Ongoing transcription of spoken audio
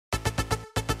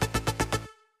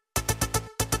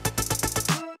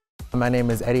My name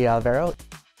is Eddie Alvaro.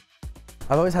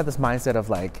 I've always had this mindset of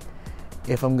like,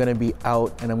 if I'm gonna be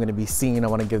out and I'm gonna be seen, I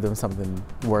wanna give them something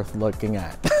worth looking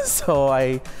at. So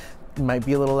I might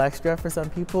be a little extra for some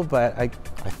people, but I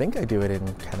think I do it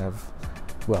in kind of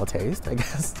well taste, I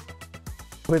guess.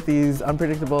 With these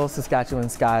unpredictable Saskatchewan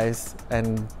skies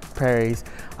and prairies,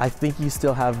 I think you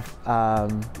still have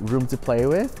room to play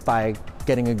with by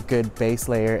getting a good base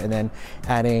layer and then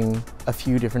adding a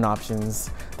few different options.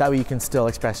 That way you can still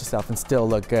express yourself and still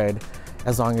look good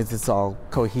as long as it's all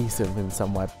cohesive in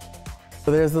somewhat. So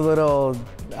there's a little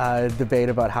debate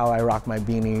about how I rock my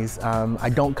beanies. I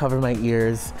don't cover my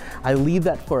ears. I leave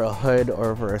that for a hood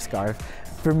or for a scarf.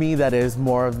 For me, that is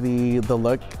more of the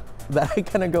look that I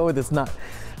kind of go with. It's not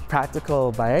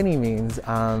practical by any means.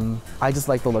 I just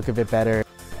like the look of it better.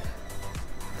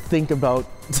 Think about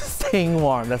staying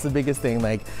warm. That's the biggest thing.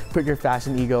 Like, put your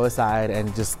fashion ego aside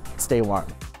and just stay warm.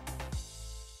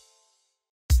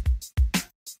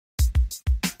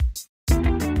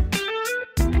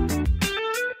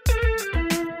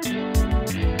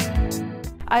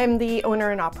 I am the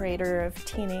owner and operator of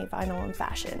TNA Vinyl and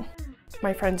Fashion.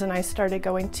 My friends and I started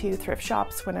going to thrift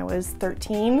shops when I was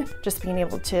 13, just being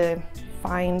able to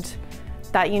find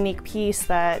that unique piece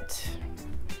that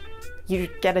you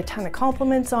get a ton of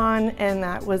compliments on and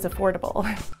that was affordable.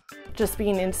 Just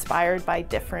being inspired by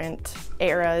different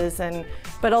eras,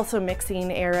 but also mixing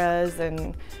eras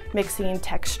and mixing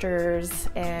textures,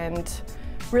 and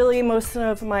really most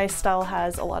of my style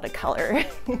has a lot of color.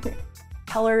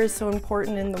 Color is so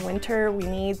important in the winter. We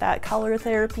need that color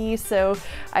therapy, so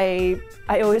I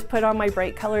always put on my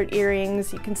bright colored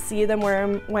earrings. You can see them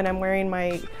when I'm wearing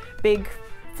my big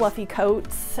fluffy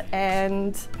coats,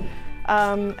 and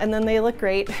then they look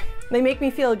great. They make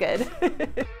me feel good.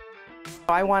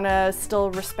 I want to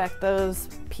still respect those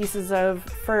pieces of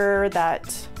fur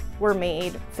that were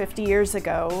made 50 years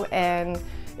ago, and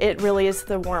it really is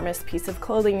the warmest piece of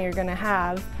clothing you're going to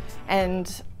have,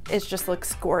 and it just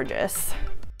looks gorgeous.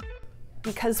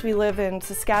 Because we live in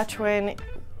Saskatchewan,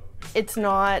 it's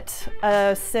not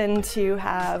a sin to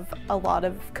have a lot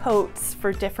of coats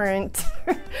for different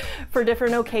for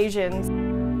different occasions.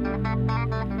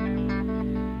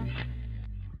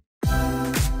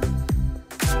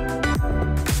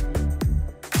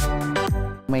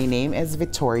 My name is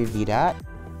Vittoria Vida.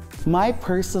 My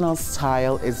personal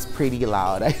style is pretty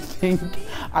loud. I think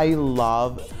I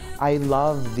love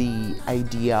the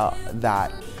idea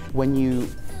that when you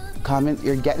come in,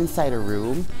 you get inside a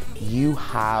room, you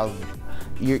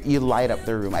light up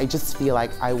the room. I just feel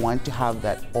like I want to have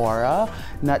that aura,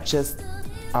 not just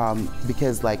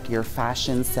because like your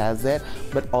fashion says it,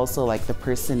 but also like the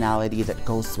personality that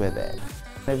goes with it.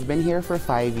 I've been here for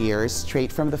 5 years,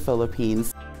 straight from the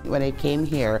Philippines. When I came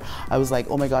here, I was like,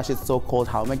 oh my gosh, it's so cold,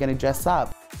 how am I gonna dress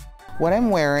up? What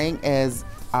I'm wearing is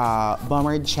a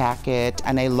bomber jacket,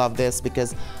 and I love this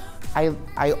because I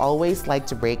always like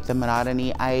to break the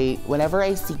monotony. Whenever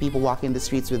I see people walking the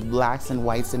streets with blacks and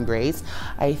whites and grays,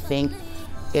 I think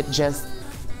it just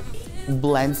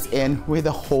blends in with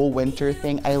the whole winter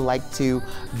thing. I like to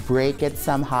break it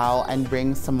somehow and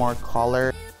bring some more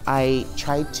color. I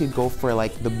try to go for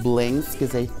like the blings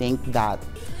because I think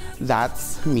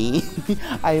that's me.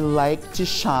 I like to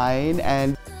shine,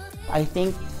 and I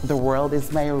think the world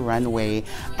is my runway,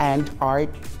 and art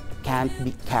can't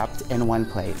be kept in one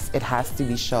place. It has to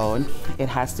be shown, it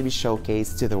has to be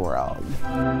showcased to the world.